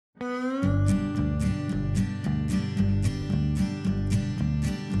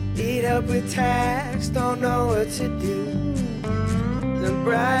Need help with tax, don't know what to do. The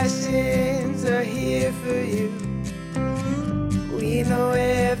Brysons are here for you. We know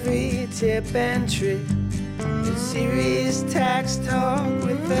every tip and trick. The serious tax talk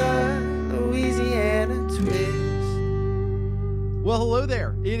with a Louisiana twist. Well, hello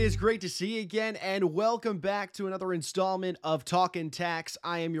there. It is great to see you again, and welcome back to another installment of Talkin' Tax.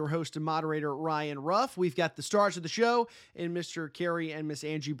 I am your host and moderator, Ryan Ruff. We've got the stars of the show and Mr. Kerry and Miss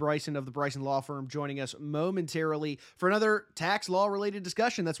Angie Bryson of the Bryson Law Firm joining us momentarily for another tax law-related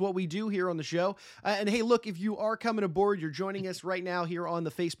discussion. That's what we do here on the show. And hey, look, if you are coming aboard, you're joining us right now here on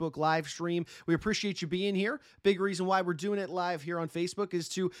the Facebook live stream. We appreciate you being here. Big reason why we're doing it live here on Facebook is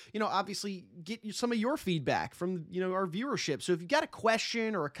to, obviously get you some of your feedback from, our viewership. So if you've got a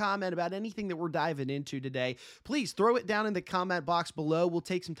question or a comment about anything that we're diving into today, please throw it down in the comment box below. We'll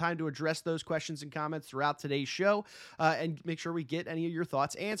take some time to address those questions and comments throughout today's show and make sure we get any of your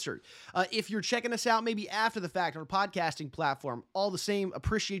thoughts answered. If you're checking us out maybe after the fact on a podcasting platform, all the same,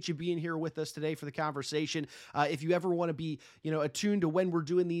 appreciate you being here with us today for the conversation. If you ever want to be, attuned to when we're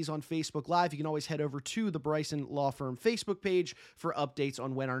doing these on Facebook Live, you can always head over to the Bryson Law Firm Facebook page for updates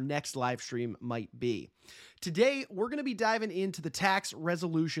on when our next live stream might be. Today, we're going to be diving into the tax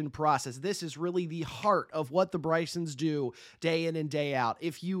resolution process. This is really the heart of what the Brysons do day in and day out.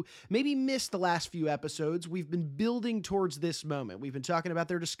 If you maybe missed the last few episodes, we've been building towards this moment. We've been talking about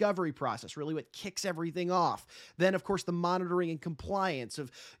their discovery process, really what kicks everything off. Then, of course, the monitoring and compliance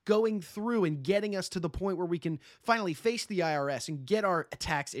of going through and getting us to the point where we can finally face the IRS and get our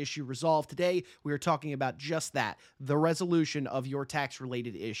tax issue resolved. Today, we are talking about just that, the resolution of your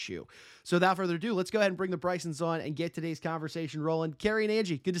tax-related issue. So without further ado, let's go ahead and bring the Brysons on and get today's conversation rolling. Kerry and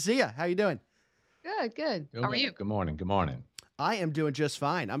Angie, good to see you. How you doing? Good. How are you? Good morning. I am doing just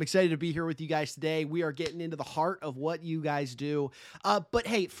fine. I'm excited to be here with you guys today. We are getting into the heart of what you guys do. But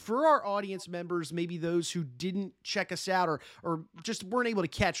hey, for our audience members, maybe those who didn't check us out or just weren't able to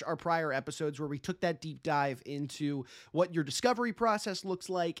catch our prior episodes where we took that deep dive into what your discovery process looks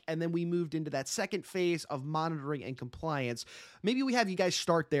like, and then we moved into that second phase of monitoring and compliance. Maybe we have you guys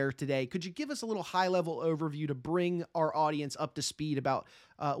start there today. Could you give us a little high-level overview to bring our audience up to speed about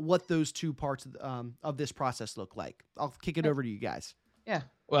what those two parts of this process look like? I'll kick it over to you guys. Yeah.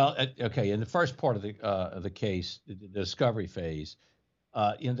 Well, okay. In the first part of the case, the discovery phase,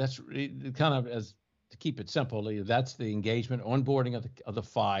 that's kind of, as to keep it simple, that's the engagement, onboarding of the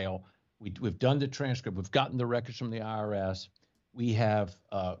file. We've done the transcript. We've gotten the records from the IRS. We have,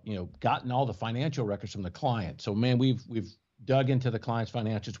 gotten all the financial records from the client. So, man, we've dug into the client's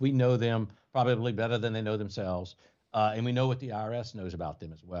financials. We know them probably better than they know themselves. And we know what the IRS knows about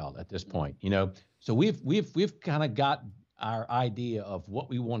them as well at this point, So we've kind of got our idea of what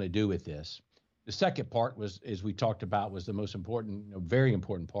we want to do with this. The second part was, as we talked about, was the most important, very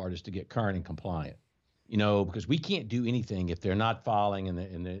important part, is to get current and compliant. Because we can't do anything if they're not filing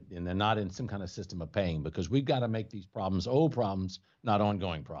and they're not in some kind of system of paying, because we've got to make these problems old problems, not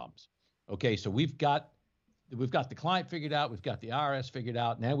ongoing problems. Okay, so we've got the client figured out, we've got the IRS figured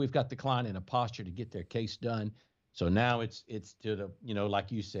out. Now we've got the client in a posture to get their case done. So now it's to the,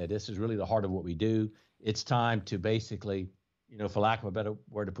 like you said, this is really the heart of what we do. It's time to basically, for lack of a better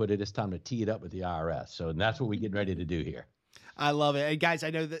word to put it, it's time to tee it up with the IRS. So that's what we're getting ready to do here. I love it. And guys, I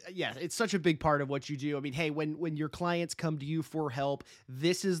know that, it's such a big part of what you do. I mean, hey, when your clients come to you for help,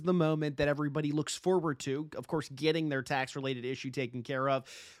 this is the moment that everybody looks forward to, of course, getting their tax-related issue taken care of.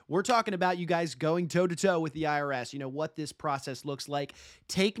 We're talking about you guys going toe-to-toe with the IRS, what this process looks like.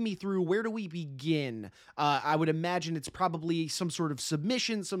 Take me through, where do we begin? I would imagine it's probably some sort of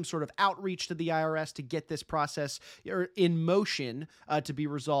submission, some sort of outreach to the IRS to get this process in motion to be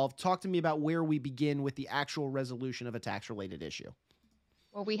resolved. Talk to me about where we begin with the actual resolution of a tax-related issue.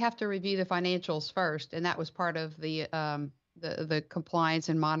 Well, we have to review the financials first, and that was part of the compliance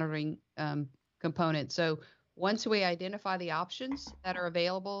and monitoring component. So once we identify the options that are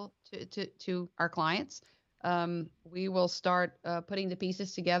available to our clients, we will start putting the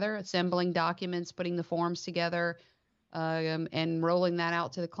pieces together, assembling documents, putting the forms together, and rolling that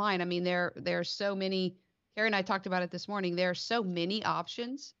out to the client. I mean, there are so many. Kerry and I talked about it this morning. There are so many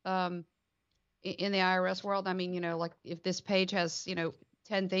options in the IRS world. I mean, like if this page has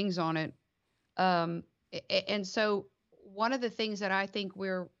 10 things on it, and so one of the things that I think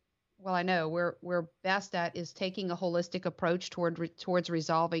we're best at is taking a holistic approach towards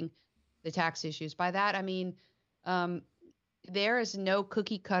resolving the tax issues. By that I mean, there is no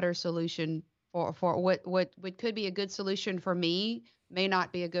cookie cutter solution for what could be a good solution for me may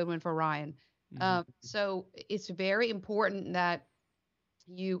not be a good one for Ryan. So it's very important that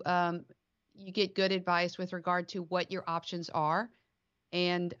you get good advice with regard to what your options are,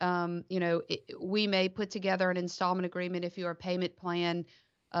 And, we may put together an installment agreement if you're a payment plan.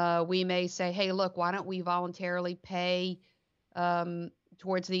 We may say, hey, look, why don't we voluntarily pay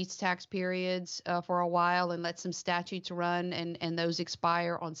towards these tax periods for a while and let some statutes run and those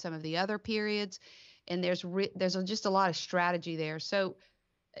expire on some of the other periods. And there's just a lot of strategy there. So,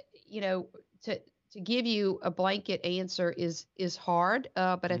 to give you a blanket answer is hard,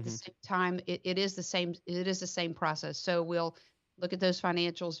 but at the same time, it is the same process. So we'll look at those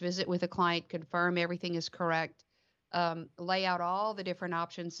financials, visit with a client, confirm everything is correct, lay out all the different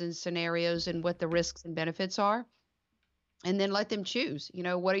options and scenarios and what the risks and benefits are, and then let them choose.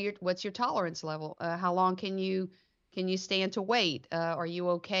 What's your tolerance level? How long can you stand to wait? Are you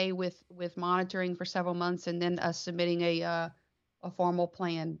okay with monitoring for several months and then submitting a formal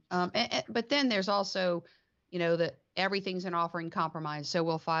plan? But then there's also, that everything's an offer in compromise. So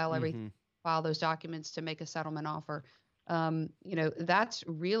we'll file those documents to make a settlement offer. That's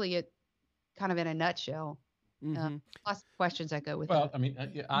really it, kind of in a nutshell. Lots of questions that go with that. Well, I mean,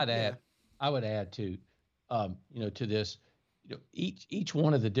 I would add to, to this, each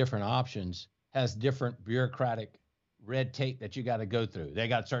one of the different options has different bureaucratic red tape that you got to go through. They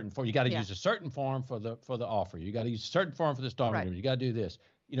got certain form. You got to use a certain form for the offer. You got to use a certain form for the installment agreement. You got to do this.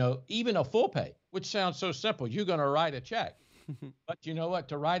 Even a full pay, which sounds so simple. You're going to write a check, but you know what?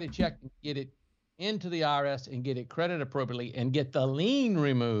 To write a check and get it into the IRS and get it credited appropriately and get the lien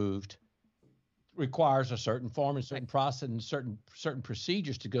removed requires a certain form and certain process and certain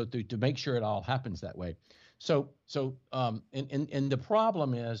procedures to go through to make sure it all happens that way. So and the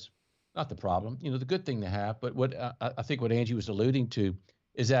problem is not the problem, the good thing to have, but what I think what Angie was alluding to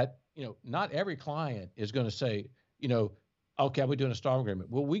is that, not every client is going to say, okay, we're doing a installment agreement.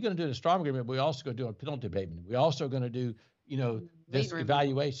 Well, we're going to do an installment agreement. We're also going to do a penalty abatement. We're also going to do, this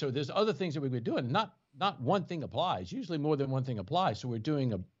evaluation. So there's other things that we've been doing. Not one thing applies. Usually more than one thing applies. So we're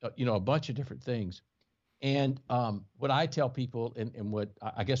doing a bunch of different things. And what I tell people, and what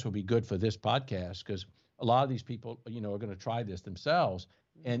I guess will be good for this podcast, because a lot of these people, are going to try this themselves.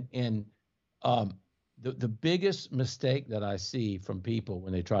 And the biggest mistake that I see from people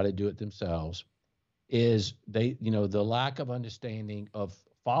when they try to do it themselves is the lack of understanding of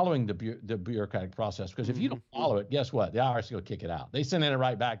following the bureaucratic process. Because if you don't follow it, guess what? The IRS will kick it out. They send it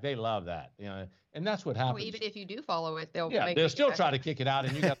right back. They love that, and that's what happens. Well, even if you do follow it, they'll still try to kick it out,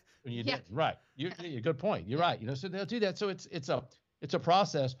 and you got when you didn't. Right. You're good point. You're right. So they'll do that. So it's a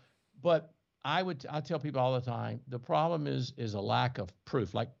process, but I tell people all the time, the problem is a lack of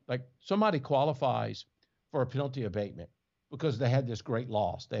proof. Like somebody qualifies for a penalty abatement because they had this great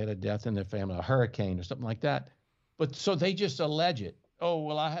loss. They had a death in their family, a hurricane or something like that. But so they just allege it. Oh,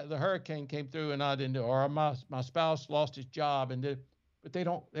 well, the hurricane came through and I didn't do it, or my spouse lost his job but they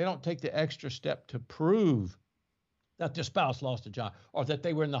don't take the extra step to prove that their spouse lost a job or that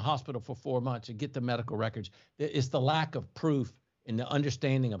they were in the hospital for 4 months and get the medical records. It's the lack of proof and the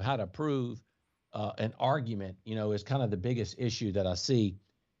understanding of how to prove an argument, is kind of the biggest issue that I see,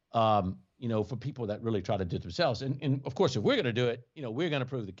 for people that really try to do it themselves. And of course, if we're going to do it, we're going to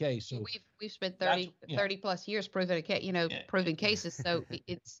prove the case. So we've spent 30 plus years proving a case, proving cases. So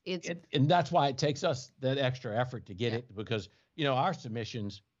it's and that's why it takes us that extra effort to get it, because, our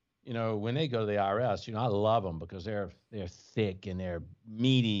submissions, when they go to the IRS, I love them because they're thick and they're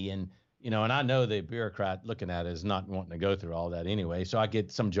meaty and I know the bureaucrat looking at it is not wanting to go through all that anyway. So I get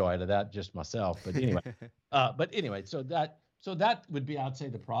some joy out of that just myself. But anyway, so that would be, I'd say,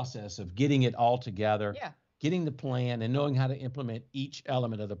 the process of getting it all together, getting the plan and knowing how to implement each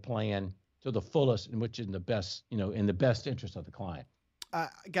element of the plan to the fullest, and which is in the best interest of the client.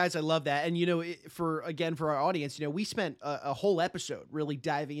 Guys, I love that. And, for our audience, we spent a whole episode really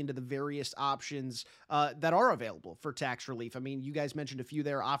diving into the various options that are available for tax relief. I mean, you guys mentioned a few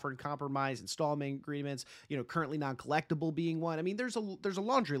there: offer and compromise, installment agreements, currently non-collectible being one. I mean, there's a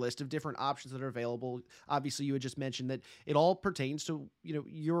laundry list of different options that are available. Obviously, you had just mentioned that it all pertains to,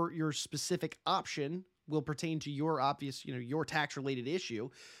 your specific option will pertain to your obvious, your tax related issue.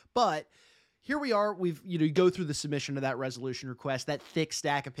 But here we are. We've, you go through the submission of that resolution request, that thick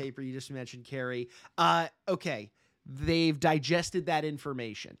stack of paper you just mentioned, Carrie. Okay. They've digested that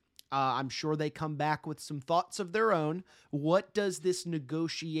information. I'm sure they come back with some thoughts of their own. What does this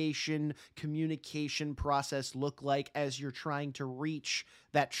negotiation communication process look like as you're trying to reach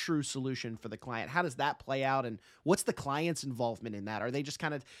that true solution for the client? How does that play out? And what's the client's involvement in that? Are they just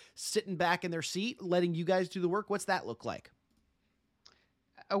kind of sitting back in their seat, letting you guys do the work? What's that look like?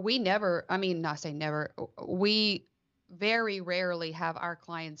 We very rarely have our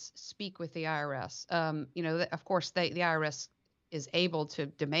clients speak with the IRS. Of course, the IRS is able to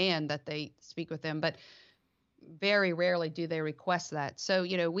demand that they speak with them, but very rarely do they request that. So,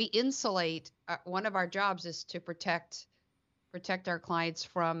 we insulate. One of our jobs is to protect our clients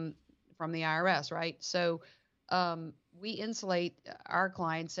from the IRS, right? So, we insulate our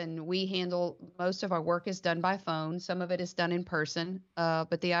clients, and we handle most of our work is done by phone. Some of it is done in person,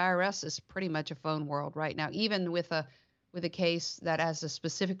 but the IRS is pretty much a phone world right now. Even with a case that has a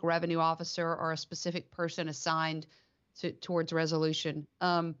specific revenue officer or a specific person assigned towards resolution.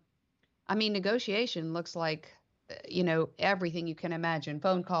 Negotiation looks like, everything you can imagine: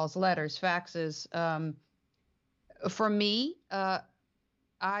 phone calls, letters, faxes. For me,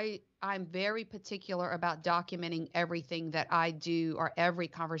 I'm very particular about documenting everything that I do, or every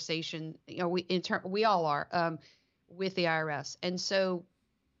conversation. We all are, with the IRS, and so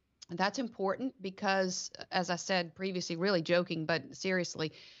that's important because, as I said previously, really joking, but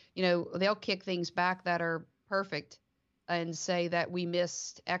seriously, they'll kick things back that are perfect and say that we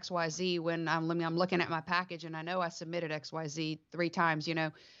missed XYZ when I'm looking at my package and I know I submitted XYZ 3 times,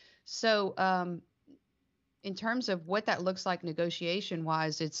 So, in terms of what that looks like negotiation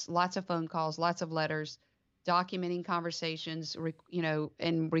wise, it's lots of phone calls, lots of letters, documenting conversations,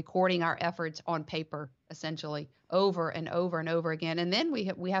 and recording our efforts on paper, essentially, over and over and over again. And then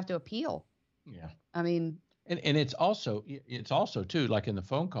we have to appeal. Yeah. And it's also too, like in the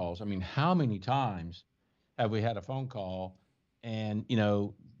phone calls. I mean, how many times have we had a phone call and,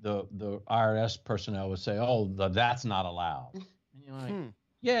 the IRS personnel would say, "Oh, that's not allowed." And you're like,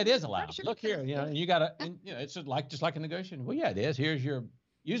 "Yeah, it is allowed. Sure. Look here, you got to, it's just like a negotiation. Well, yeah, it is.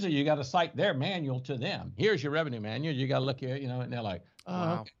 Usually you got to cite their manual to them. Here's your revenue manual. You got to look here, and they're like, "Oh,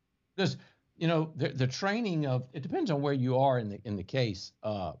 wow." Okay." Because, the training it depends on where you are in the case,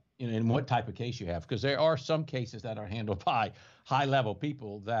 and what type of case you have. Because there are some cases that are handled by high level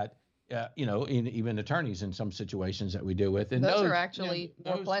people that, even attorneys in some situations that we deal with. And those are actually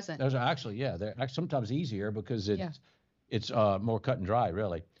more pleasant. Those are actually, they're sometimes easier because it's more cut and dry,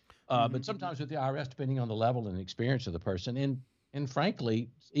 really. But sometimes with the IRS, depending on the level and experience of the person, and frankly,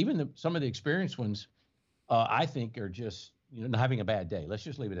 even some of the experienced ones, I think are just, having a bad day. Let's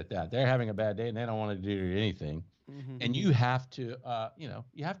just leave it at that. They're having a bad day and they don't want to do anything. And you have to,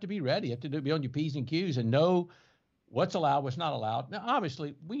 you have to be ready. You have to be on your P's and Q's and know what's allowed, what's not allowed. Now,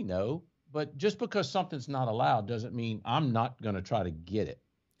 obviously, we know, but just because something's not allowed doesn't mean I'm not going to try to get it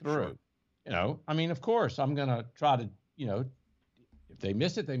through. Sure. Of course, I'm going to try to, if they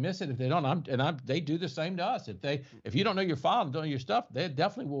miss it, they miss it. If they don't, they do the same to us. If you don't know your file and don't know your stuff, they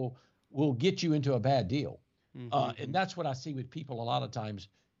definitely will get you into a bad deal. And that's what I see with people a lot of times.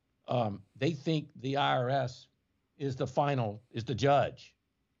 They think the IRS is the judge,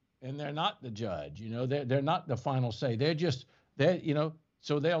 and they're not the judge. They're not the final say.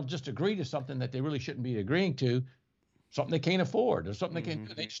 So they'll just agree to something that they really shouldn't be agreeing to, something they can't afford or something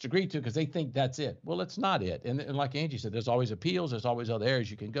they just agree to because they think that's it. Well, it's not it. And like Angie said, there's always appeals. There's always other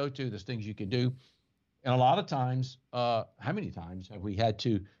areas you can go to. There's things you can do. And a lot of times, how many times have we had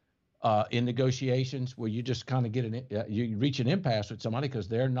to, in negotiations where you just kind of you reach an impasse with somebody because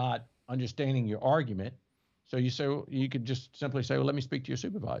they're not understanding your argument. So you could just simply say, "Well, let me speak to your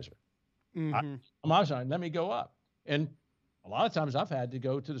supervisor." I'm outside. Let me go up. And a lot of times I've had to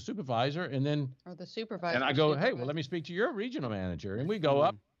go to the supervisor or the supervisor. And I go, "Hey, well, let me speak to your regional manager." And we go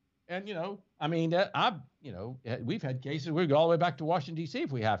up and, we've had cases where we go all the way back to Washington, D.C.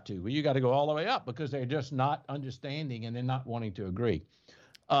 if we have to, where you got to go all the way up because they're just not understanding and they're not wanting to agree.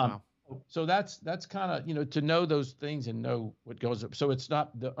 Wow. So that's kind of, to know those things and know what goes up. So it's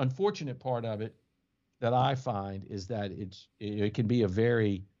not the unfortunate part of it that I find is that it can be a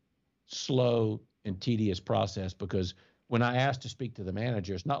very slow and tedious process because when I ask to speak to the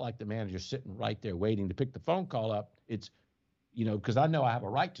manager, it's not like the manager's sitting right there waiting to pick the phone call up. It's, because I know I have a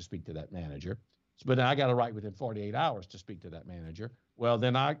right to speak to that manager, but I got a right within 48 hours to speak to that manager. Well,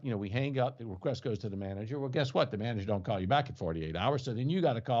 then we hang up, the request goes to the manager. Well, guess what? The manager don't call you back in 48 hours. So then you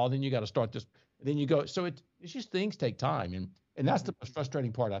got to call, then you got to start this, then you go. So it's just things take time. And that's the most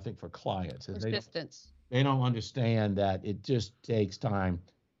frustrating part, I think, for clients. Persistence. They don't understand that it just takes time.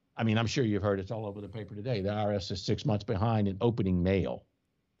 I'm sure you've heard it's all over the paper today. The IRS is 6 months behind in opening mail.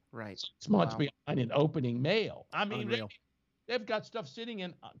 Right. 6 months behind in opening mail. They've got stuff sitting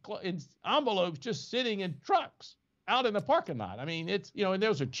in envelopes just sitting in trucks out in the parking lot. It's, and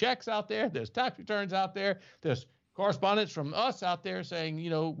those are checks out there. There's tax returns out there. There's correspondence from us out there saying,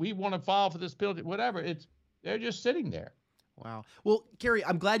 we want to file for this penalty, whatever. They're just sitting there. Wow. Well, Carrie,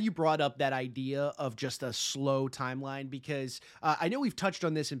 I'm glad you brought up that idea of just a slow timeline because I know we've touched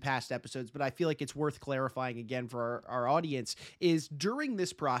on this in past episodes, but I feel like it's worth clarifying again for our audience is during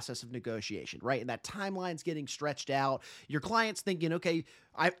this process of negotiation, right? And that timeline's getting stretched out. Your client's thinking, okay,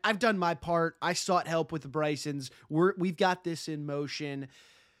 I've done my part. I sought help with the Brysons. We've got this in motion.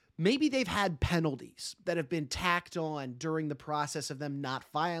 Maybe they've had penalties that have been tacked on during the process of them not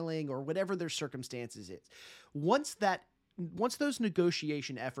filing or whatever their circumstances is. Once those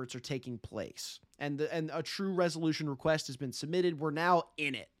negotiation efforts are taking place and a true resolution request has been submitted, we're now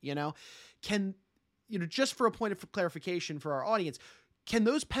in it, just for a point of clarification for our audience, can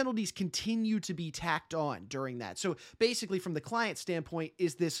those penalties continue to be tacked on during that? So basically from the client standpoint,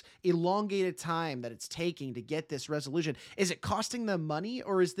 is this elongated time that it's taking to get this resolution, is it costing them money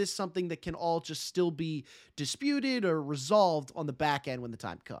or is this something that can all just still be disputed or resolved on the back end when the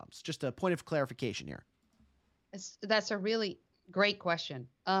time comes? Just a point of clarification here. That's a really great question.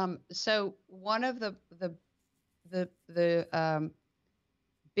 So one of the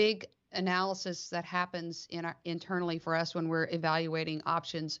big analysis that happens internally for us when we're evaluating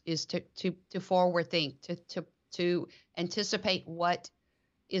options is to forward think, to anticipate what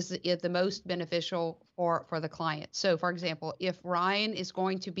is the most beneficial for the client. So for example, if Ryan is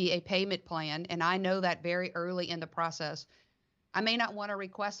going to be a payment plan, and I know that very early in the process, I may not want to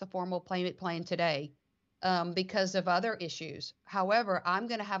request a formal payment plan today. Because of other issues. However, I'm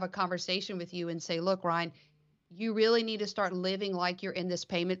going to have a conversation with you and say, look, Ryan, you really need to start living like you're in this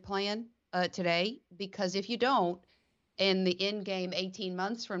payment plan today, because if you don't, and the end game 18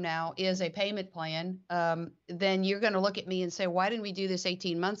 months from now is a payment plan, then you're going to look at me and say, why didn't we do this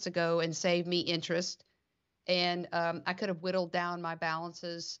 18 months ago and save me interest? And I could have whittled down my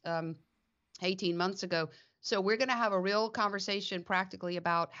balances 18 months ago. So we're going to have a real conversation practically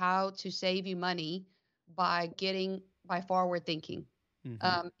about how to save you money by forward thinking.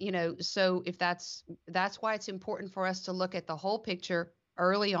 So if that's why it's important for us to look at the whole picture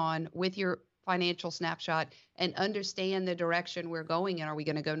early on with your financial snapshot and understand the direction we're going in. Are we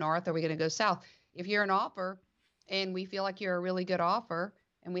going to go north? Are we going to go south? If you're an offer and we feel like you're a really good offer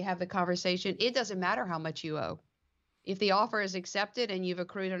and we have the conversation, it doesn't matter how much you owe. If the offer is accepted and you've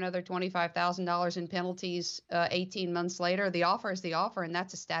accrued another $25,000 in penalties 18 months later, the offer is the offer, and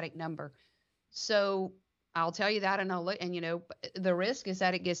that's a static number. So I'll tell you that, and the risk is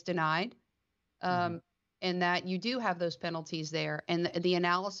that it gets denied, and that you do have those penalties there, and the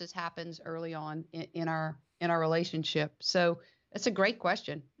analysis happens early on in our relationship. So it's a great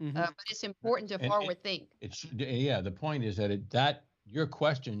question, but it's important to forward think. The point is that your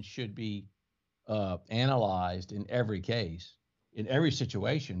question should be analyzed in every case, in every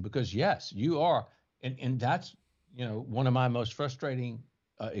situation, because yes, you are, and that's one of my most frustrating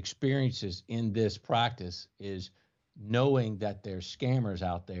experiences in this practice is knowing that there's scammers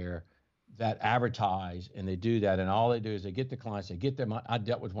out there that advertise, and they do that, and all they do is they get the clients, they get them. I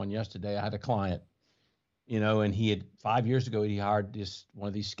dealt with one yesterday. I had a client, and he had 5 years ago, he hired one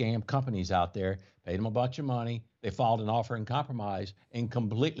of these scam companies out there, paid him a bunch of money. They filed an offer in compromise and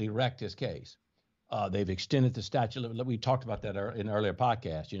completely wrecked his case. They've extended the statute of, we talked about that in an earlier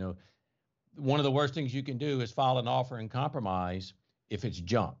podcast. One of the worst things you can do is file an offer in compromise if it's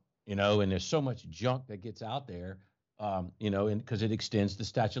junk, and there's so much junk that gets out there, and because it extends the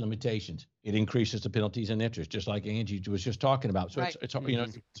statute of limitations, it increases the penalties and interest, just like Angie was just talking about. So right.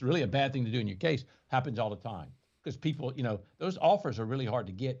 It's really a bad thing to do in your case. Happens all the time because people, those offers are really hard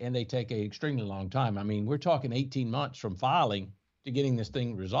to get, and they take an extremely long time. I mean, we're talking 18 months from filing to getting this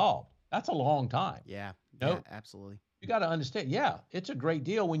thing resolved. That's a long time. Yeah, absolutely. You got to understand. Yeah, it's a great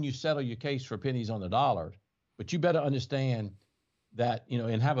deal when you settle your case for pennies on the dollar, but you better understand that,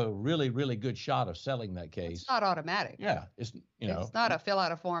 and have a really, really good shot of selling that case. It's not automatic. Yeah. It's not a fill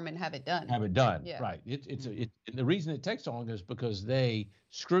out a form and have it done. Yeah. Right. The reason it takes so long is because they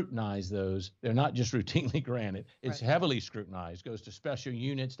scrutinize those. They're not just routinely granted. It's heavily scrutinized, goes to special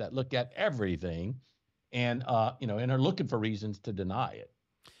units that look at everything and are looking for reasons to deny it.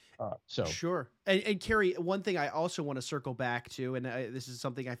 Sure. And Carrie, one thing I also want to circle back to, and this is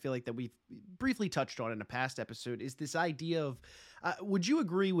something I feel like that we've briefly touched on in a past episode, is this idea of, would you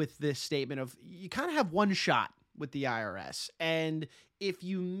agree with this statement of you kind of have one shot with the IRS, and if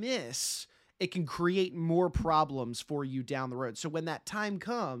you miss, it can create more problems for you down the road. So when that time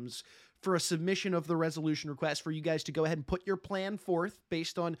comes for a submission of the resolution request for you guys to go ahead and put your plan forth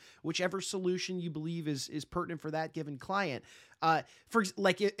based on whichever solution you believe is pertinent for that given client.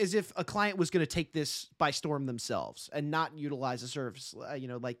 Like as if a client was going to take this by storm themselves and not utilize a service,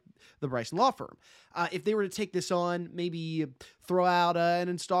 like the Bryson Law Firm. If they were to take this on, maybe throw out an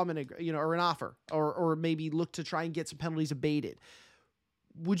installment, or an offer, or maybe look to try and get some penalties abated.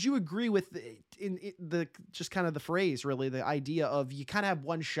 Would you agree with the just kind of the phrase, really, the idea of you kind of have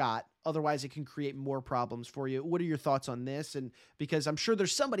one shot, otherwise it can create more problems for you? What are your thoughts on this? And because I'm sure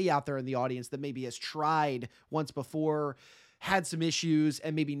there's somebody out there in the audience that maybe has tried once before, had some issues,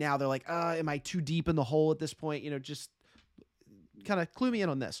 and maybe now they're like, am I too deep in the hole at this point? Just kind of clue me in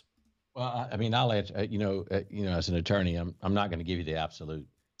on this. Well, I mean, I'll answer, as an attorney, I'm not going to give you the absolute.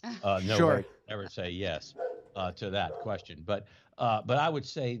 No sure. way, never say yes to that question. But I would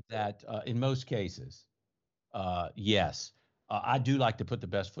say that in most cases, yes, I do like to put the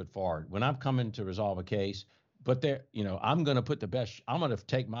best foot forward when I'm coming to resolve a case. But I'm going to put I'm going to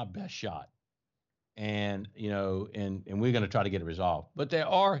take my best shot, and we're going to try to get it resolved. But there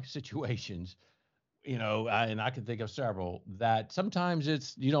are situations, and I can think of several that sometimes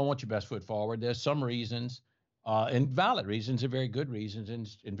you don't want your best foot forward. There's some reasons, and valid reasons, and very good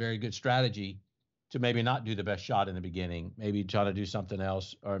reasons, and very good strategy to maybe not do the best shot in the beginning, maybe try to do something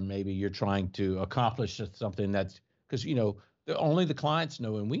else, or maybe you're trying to accomplish something that's because, only the clients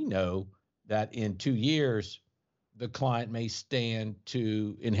know, and we know that in 2 years, the client may stand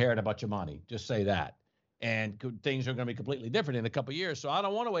to inherit a bunch of money, just say that. And things are going to be completely different in a couple of years. So I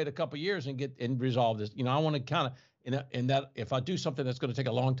don't want to wait a couple of years and resolve this. I want to kind of, in that if I do something that's going to take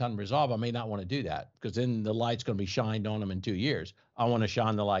a long time to resolve, I may not want to do that because then the light's going to be shined on them in 2 years. I want to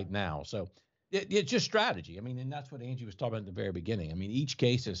shine the light now. So it's just strategy. I mean, and that's what Angie was talking about at the very beginning. I mean, each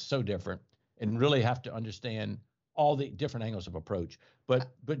case is so different and really have to understand all the different angles of approach. But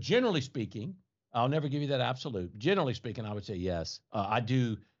generally speaking, I'll never give you that absolute. Generally speaking, I would say yes. I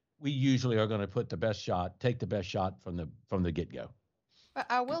do. We usually are going to take the best shot from the get-go.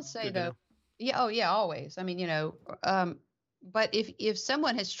 I will say though, always. I mean, but if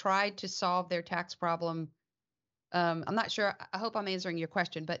someone has tried to solve their tax problem, I'm not sure. I hope I'm answering your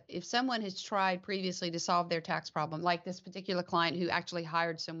question, but if someone has tried previously to solve their tax problem, like this particular client who actually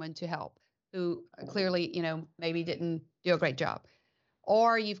hired someone to help, who clearly, maybe didn't do a great job,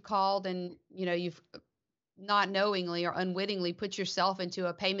 or you've called and, you've not knowingly or unwittingly put yourself into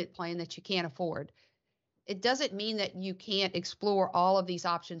a payment plan that you can't afford. It doesn't mean that you can't explore all of these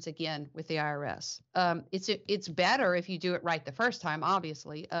options again with the IRS. It's better if you do it right the first time,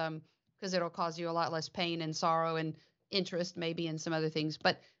 obviously, because it'll cause you a lot less pain and sorrow and interest maybe and some other things.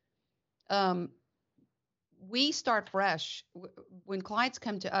 But we start fresh. When clients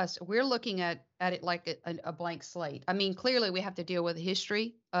come to us, we're looking at it like a blank slate. I mean, clearly we have to deal with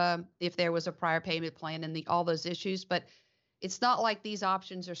history if there was a prior payment plan and all those issues, but it's not like these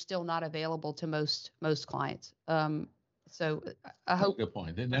options are still not available to most clients. So I hope. Good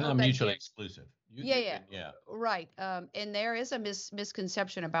point. They're not mutually exclusive. Yeah. Right. And there is a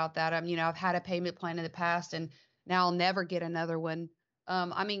misconception about that. I've had a payment plan in the past and now I'll never get another one.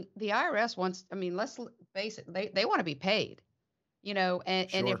 I mean, the IRS wants, let's face it, they want to be paid, and Sure.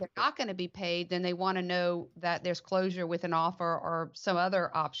 if they're not going to be paid, then they want to know that there's closure with an offer or some other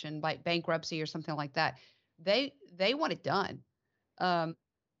option like bankruptcy or something like that. They want it done.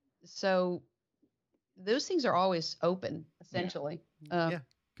 So those things are always open, essentially. Yeah.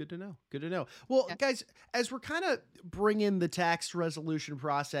 Good to know. Well, guys, as we're kind of bringing the tax resolution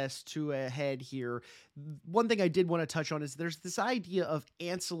process to a head here, one thing I did want to touch on is there's this idea of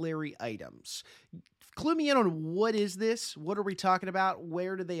ancillary items. Clue me in on what is this? What are we talking about?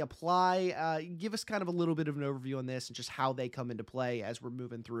 Where do they apply? Give us kind of a little bit of an overview on this and just how they come into play as we're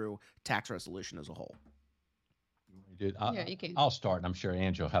moving through tax resolution as a whole. Dude, you can. I'll start, and I'm sure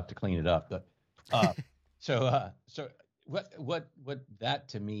Angie will have to clean it up. But so what that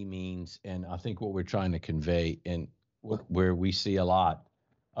to me means, and I think what we're trying to convey, and where we see a lot.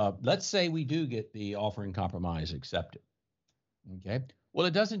 Let's say we do get the offer in compromise accepted. Okay. Well,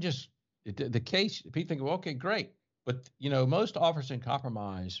 it doesn't just the case. People think, well, okay, great, but most offers in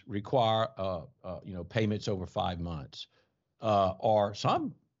compromise require payments over 5 months, or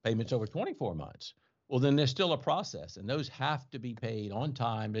some payments over 24 months. Well, then there's still a process, and those have to be paid on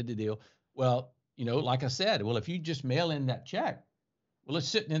time. Did the deal. Well, like I said, well, if you just mail in that check, well, it's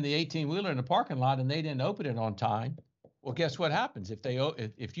sitting in the 18-wheeler in the parking lot and they didn't open it on time. Well, guess what happens?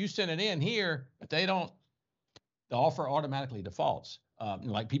 If you send it in here, if they don't, the offer automatically defaults.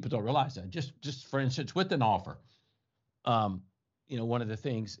 Like people don't realize that. Just for instance, with an offer, one of the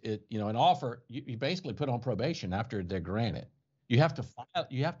things, an offer, you basically put on probation after they're granted. You have to file.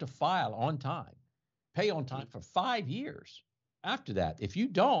 You have to file on time, pay on time for 5 years. After that, if you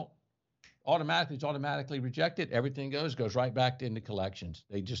don't, it's automatically rejected. Everything goes right back into collections.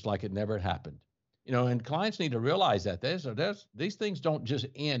 They just like it never happened. And clients need to realize that these things don't just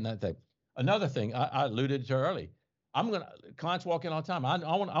end that thing. Another thing I alluded to early, clients walk in all the time. I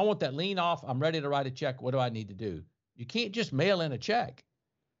want that lien off. I'm ready to write a check. What do I need to do? You can't just mail in a check.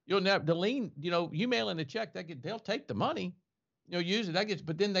 You'll never, the lien, you mail in a check, they'll take the money, use it.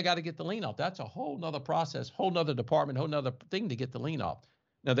 But then they got to get the lien off. That's a whole nother process, whole nother department, whole nother thing to get the lien off.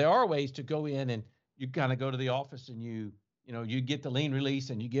 Now there are ways to go in and you kind of go to the office and you get the lien release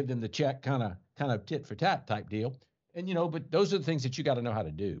and you give them the check, kind of tit for tat type deal. And, but those are the things that you got to know how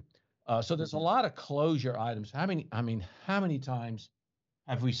to do. So there's a lot of closure items. How many times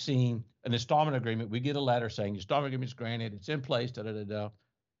have we seen an installment agreement? We get a letter saying installment agreement is granted, it's in place, da da da da.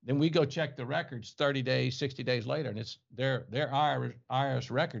 Then we go check the records 30 days, 60 days later, and it's their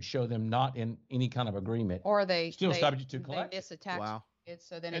IRS records show them not in any kind of agreement. Or they still subject to collection. They miss a tax. Wow.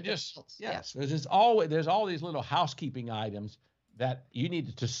 So then it just defaults. Yes. Yeah. There's all these little housekeeping items that you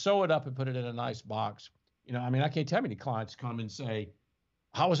need to sew it up and put it in a nice box. I can't tell how many clients come and say,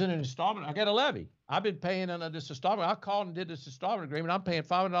 I was in an installment. I got a levy. I've been paying under this installment. I called and did this installment agreement. I'm paying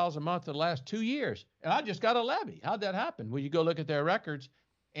 $500 a month for the last 2 years, and I just got a levy. How'd that happen? Well, you go look at their records,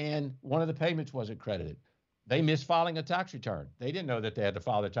 and one of the payments wasn't credited. They missed filing a tax return. They didn't know that they had to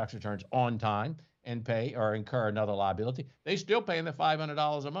file their tax returns on time and pay or incur another liability. They still paying the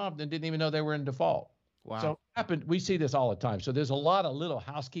 $500 a month and didn't even know they were in default. Wow. So we see this all the time. So there's a lot of little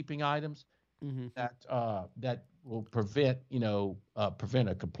housekeeping items that will prevent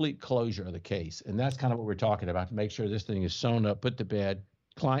a complete closure of the case. And that's kind of what we're talking about, to make sure this thing is sewn up, put to bed.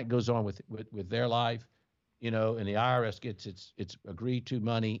 Client goes on with their life, and the IRS gets its agreed to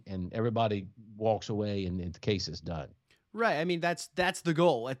money, and everybody walks away, and the case is done. Right. That's the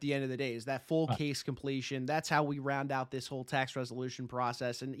goal at the end of the day, is that full case completion. That's how we round out this whole tax resolution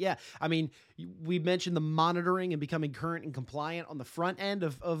process. And yeah, we mentioned the monitoring and becoming current and compliant on the front end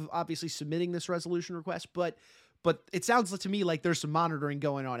of obviously submitting this resolution request, but it sounds to me like there's some monitoring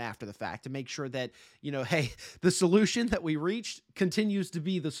going on after the fact to make sure that, hey, the solution that we reached continues to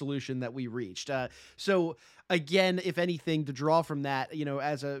be the solution that we reached. So again, if anything, to draw from that,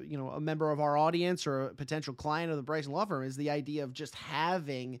 as a member of our audience or a potential client of the Bryson Law Firm, is the idea of just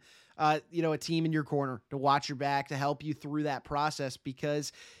having, a team in your corner to watch your back, to help you through that process,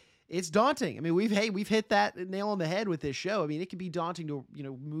 because it's daunting. We've hit that nail on the head with this show. It can be daunting to,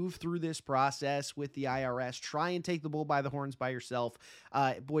 move through this process with the IRS, try and take the bull by the horns by yourself.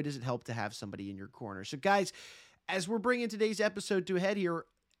 Boy, does it help to have somebody in your corner. So guys, as we're bringing today's episode to a head here,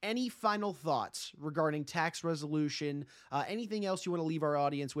 any final thoughts regarding tax resolution? Anything else you want to leave our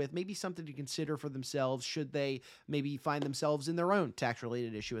audience with? Maybe something to consider for themselves should they maybe find themselves in their own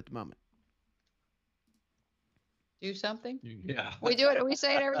tax-related issue at the moment? Do something. Yeah. We do it. We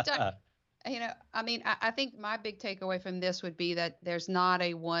say it every time. I think my big takeaway from this would be that there's not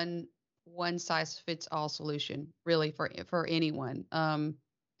a one size fits all solution really for anyone.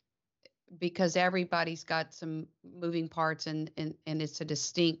 Because everybody's got some moving parts and it's a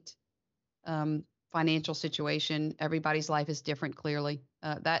distinct financial situation. Everybody's life is different, clearly.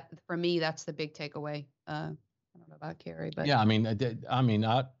 That for me, that's the big takeaway. I don't know about Carrie, but yeah,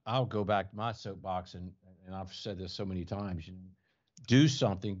 I'll go back to my soapbox, and I've said this so many times. Do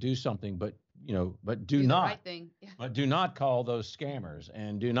something, but do not. Right thing. Yeah. But do not call those scammers,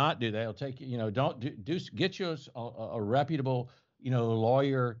 and do not do that. They'll take you. Get you a reputable,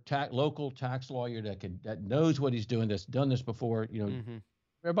 lawyer, local tax lawyer that knows what he's doing, that's done this before.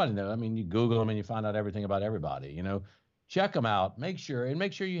 Everybody knows. You Google them and you find out everything about everybody. Check them out. Make sure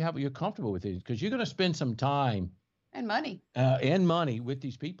you're comfortable with it, because you're going to spend some time and money with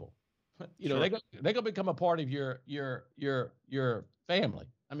these people. Sure. They're going to become a part of your family.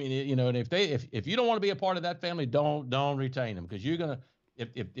 And if you don't want to be a part of that family, don't retain them, because you're going to.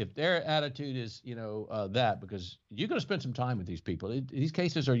 If their attitude is, that, because you're going to spend some time with these people. These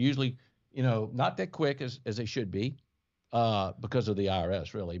cases are usually, not that quick as they should be, because of the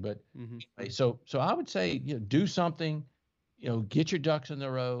IRS, really. But so I would say, do something, get your ducks in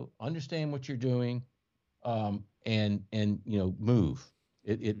a row, understand what you're doing, and move.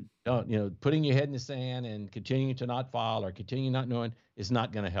 Putting your head in the sand and continuing to not file or continue not knowing is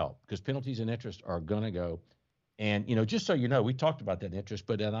not going to help, because penalties and interest are going to go. And, just so we talked about that interest,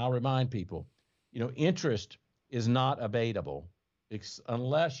 but then I'll remind people, interest is not abatable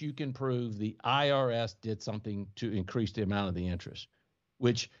unless you can prove the IRS did something to increase the amount of the interest,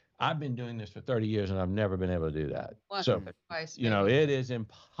 which I've been doing this for 30 years and I've never been able to do that. Twice, it is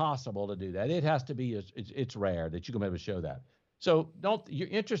impossible to do that. It has to be, it's rare that you can be able to show that. So your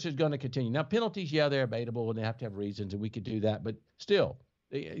interest is going to continue. Now, penalties, yeah, they're abatable and they have to have reasons, and we could do that. But still,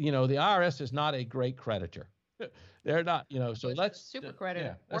 the IRS is not a great creditor. They're not, so let's super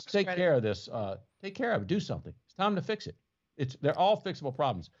creditor. Yeah, let's take care of this. Take care of it. Do something. It's time to fix it. They're all fixable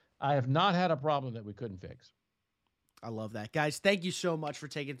problems. I have not had a problem that we couldn't fix. I love that. Guys, thank you so much for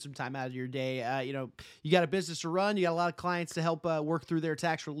taking some time out of your day. You got a business to run. You got a lot of clients to help work through their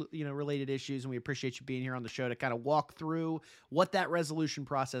tax related issues, and we appreciate you being here on the show to kind of walk through what that resolution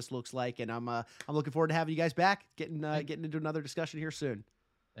process looks like. And I'm looking forward to having you guys back, getting into another discussion here soon.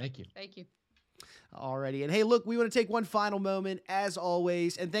 Thank you. Thank you. Alrighty. And hey, look, we want to take one final moment, as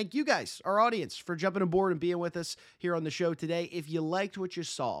always, and thank you guys, our audience, for jumping aboard and being with us here on the show today. If you liked what you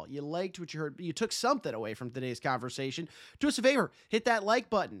saw, you liked what you heard, you took something away from today's conversation, do us a favor, hit that like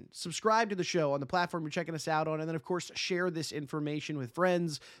button, subscribe to the show on the platform you're checking us out on, and then, of course, share this information with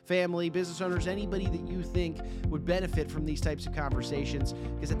friends, family, business owners, anybody that you think would benefit from these types of conversations,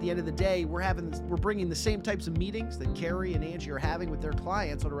 because at the end of the day, we're bringing the same types of meetings that Carrie and Angie are having with their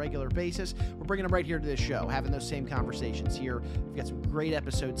clients on a regular basis. We're bringing them right here to this show, having those same conversations here. We've got some great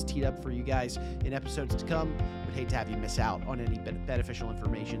episodes teed up for you guys in episodes to come. We'd hate to have you miss out on any beneficial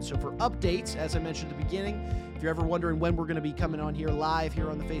information. So for updates, as I mentioned at the beginning, if you're ever wondering when we're going to be coming on here live here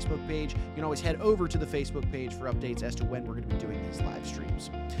on the Facebook page, you can always head over to the Facebook page for updates as to when we're going to be doing these live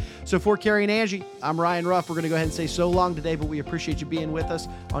streams. So for Carrie and Angie, I'm Ryan Ruff. We're going to go ahead and say so long today, but we appreciate you being with us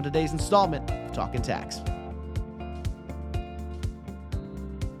on today's installment of Talking Tax.